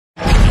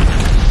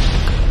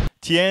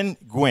Tien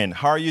Nguyen,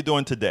 how are you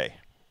doing today?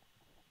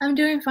 I'm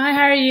doing fine.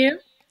 How are you?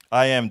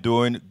 I am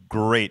doing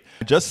great.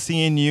 Just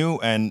seeing you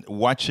and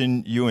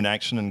watching you in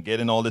action and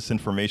getting all this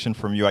information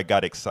from you, I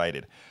got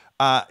excited.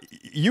 Uh,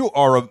 you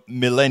are a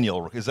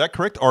millennial, is that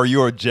correct? Or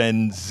you're a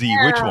Gen Z?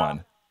 Which Yeah.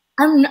 one?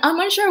 I'm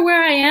unsure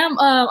where I am.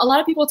 A lot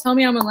of people tell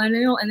me I'm a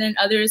millennial, and then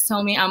others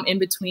tell me I'm in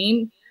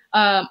between.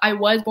 I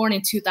was born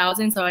in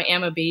 2000, so I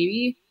am a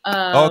baby.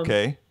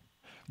 Okay.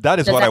 That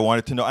is Does what I that?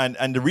 wanted to know.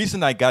 And the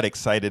reason I got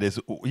excited is,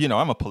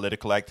 I'm a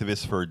political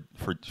activist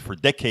for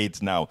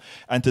decades now.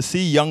 And to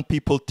see young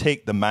people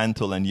take the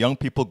mantle and young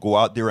people go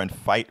out there and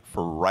fight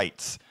for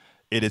rights,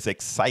 it is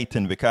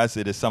exciting because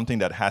it is something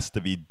that has to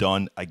be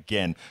done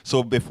again.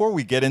 So before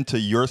we get into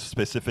your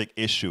specific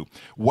issue,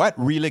 what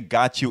really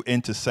got you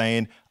into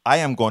saying, I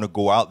am going to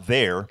go out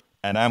there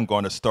and I'm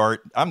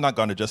not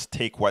going to just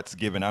take what's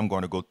given, I'm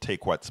going to go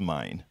take what's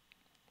mine?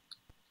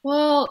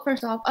 Well,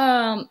 first off,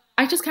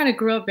 I just kind of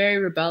grew up very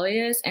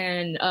rebellious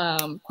and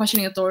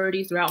questioning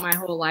authority throughout my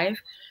whole life.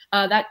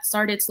 That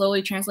started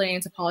slowly translating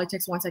into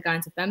politics once I got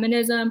into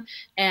feminism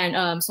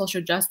and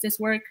social justice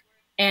work.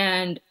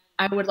 And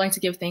I would like to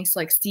give thanks to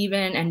like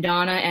Stephen and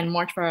Donna and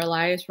March for Our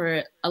Lives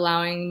for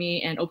allowing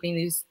me and opening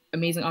these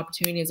amazing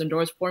opportunities and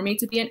doors for me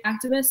to be an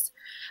activist.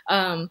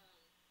 Um,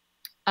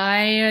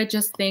 I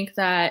just think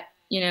that,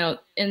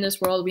 in this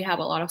world, we have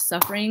a lot of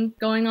suffering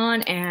going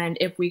on. And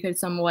if we could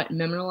somewhat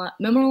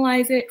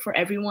memorialize it for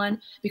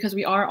everyone, because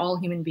we are all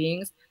human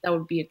beings, that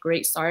would be a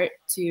great start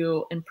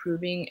to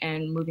improving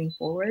and moving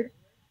forward.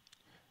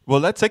 Well,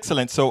 that's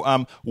excellent.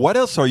 So, what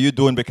else are you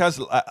doing? Because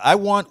I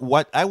want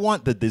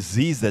the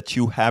disease that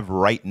you have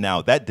right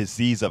now, that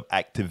disease of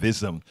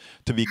activism,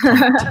 to be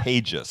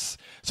contagious.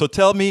 So,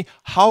 tell me,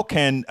 how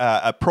can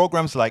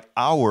programs like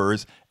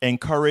ours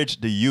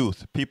encourage the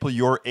youth, people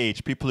your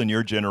age, people in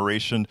your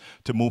generation,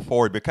 to move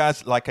forward?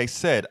 Because, like I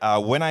said,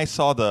 when I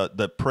saw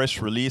the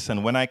press release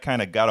and when I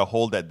kind of got a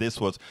hold that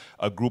this was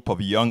a group of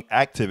young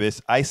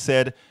activists, I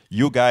said,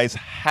 you guys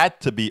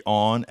had to be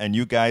on and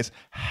you guys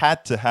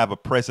had to have a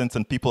presence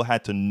and people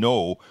had to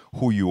know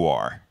who you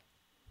are.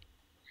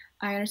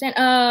 I understand.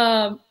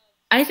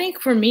 I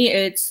think for me,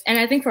 and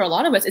I think for a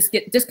lot of us, it's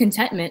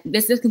discontentment.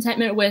 This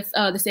discontentment with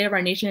the state of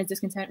our nation, is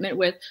discontentment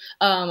with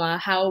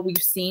how we've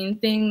seen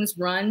things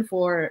run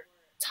for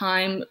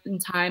time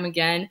and time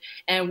again,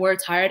 and we're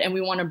tired, and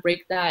we want to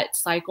break that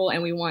cycle,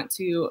 and we want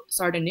to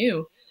start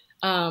anew.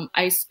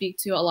 I speak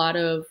to a lot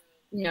of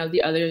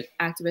the other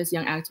activists,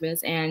 young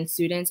activists, and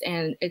students,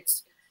 and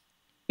it's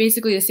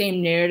basically the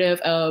same narrative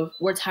of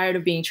we're tired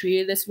of being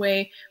treated this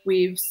way.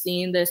 We've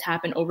seen this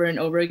happen over and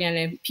over again,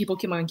 and people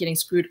keep on getting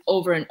screwed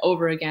over and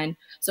over again.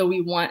 So we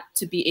want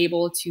to be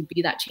able to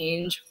be that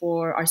change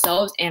for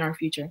ourselves and our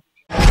future.